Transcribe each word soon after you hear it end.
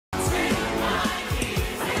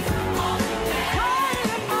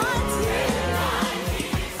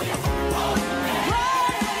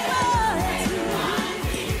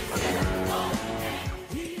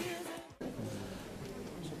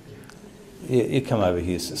You come over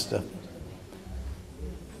here, sister.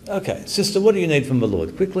 Okay, sister, what do you need from the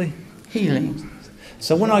Lord? Quickly. Healing.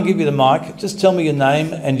 So when I give you the mic, just tell me your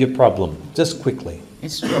name and your problem, just quickly.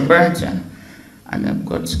 It's Roberta, and I've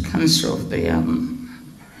got cancer of the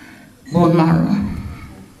bone marrow.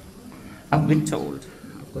 I've been told.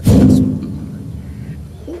 I've got cancer.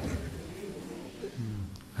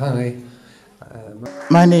 Hi.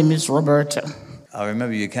 My name is Roberta. I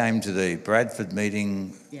remember you came to the Bradford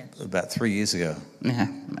meeting about 3 years ago. Yeah,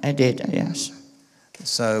 I did, yes.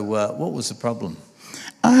 So what was the problem?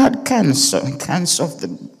 I had cancer of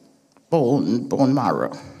the bone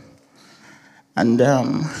marrow. And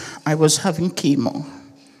I was having chemo.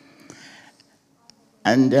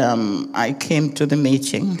 And I came to the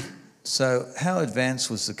meeting. So how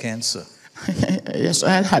advanced was the cancer? Yes, I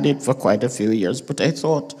had had it for quite a few years, but I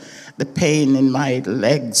thought the pain in my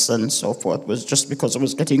legs and so forth was just because I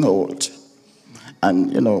was getting old.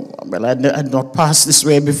 And, you know, well, I had not passed this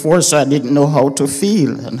way before, so I didn't know how to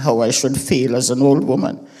feel and how I should feel as an old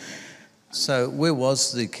woman. So where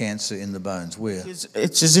was the cancer in the bones? Where?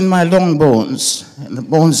 It is in my long bones, in the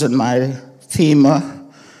bones in my femur,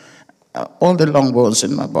 all the long bones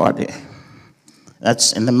in my body.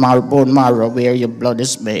 That's in the bone marrow where your blood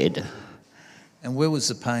is made. And where was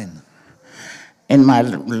the pain? In my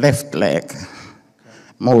left leg,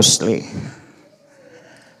 mostly.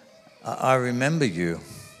 I remember you.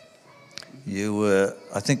 You were,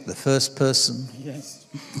 I think, the first person. Yes.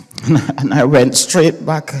 And I went straight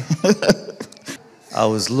back. I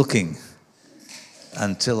was looking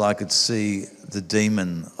until I could see the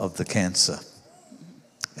demon of the cancer.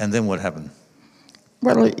 And then what happened?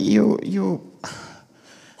 Well, you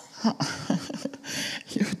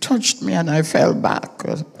touched me and I fell back.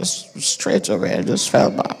 Straight away, I just fell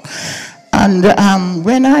back. And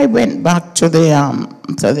when I went back to the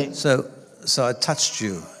So I touched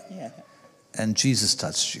you. Yeah. And Jesus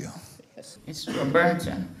touched you. Yes. It's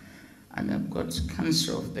Roberta, and I've got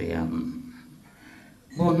cancer of the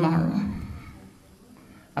bone marrow.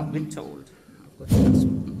 I've been told. I've got cancer.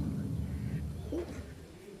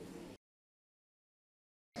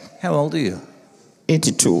 How old are you?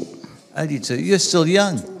 82. 82. You're still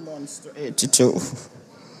young. 2 months to 82.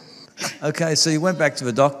 Okay, so you went back to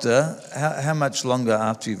the doctor. How much longer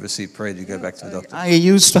after you received prayer did you go back to the doctor? I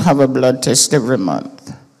used to have a blood test every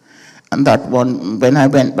month. And that one, when I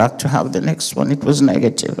went back to have the next one, it was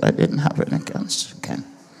negative. I didn't have any cancer again.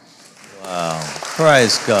 Wow.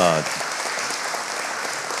 Praise God.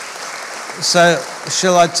 So,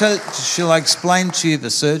 shall I explain to you the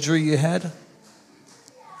surgery you had?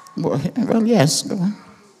 Well, yes, go on.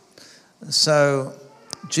 So,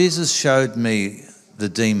 Jesus showed me the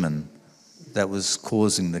demon that was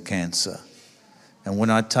causing the cancer. And when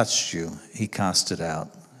I touched you, he cast it out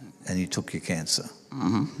and you took your cancer.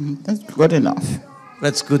 Mm-hmm. That's good enough.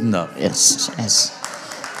 That's good enough. Yes, yes.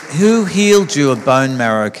 Who healed you of bone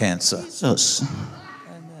marrow cancer? Jesus.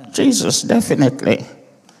 Jesus, definitely.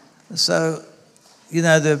 So, you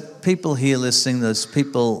know, the people here listening, there's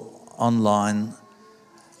people online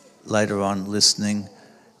later on listening.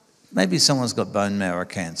 Maybe someone's got bone marrow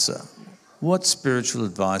cancer. What spiritual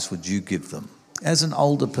advice would you give them as an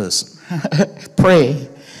older person? Pray.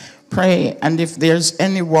 Pray. And if there's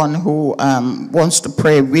anyone who wants to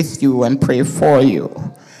pray with you and pray for you,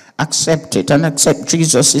 accept it and accept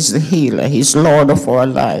Jesus is the healer. He's Lord of our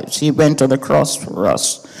lives. He went to the cross for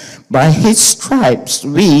us. By his stripes,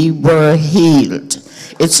 we were healed.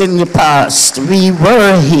 It's in the past. We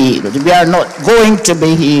were healed. We are not going to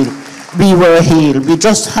be healed. We were healed. We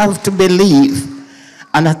just have to believe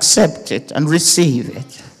and accept it and receive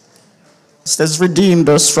it. It has redeemed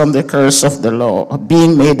us from the curse of the law,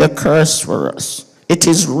 being made a curse for us. It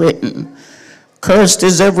is written, cursed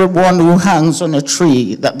is everyone who hangs on a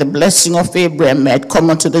tree, that the blessing of Abraham might come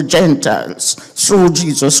unto the Gentiles through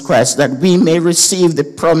Jesus Christ, that we may receive the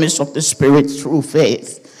promise of the Spirit through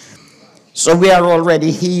faith. So we are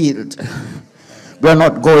already healed. We are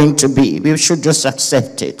not going to be. We should just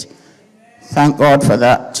accept it. Thank God for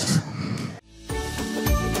that.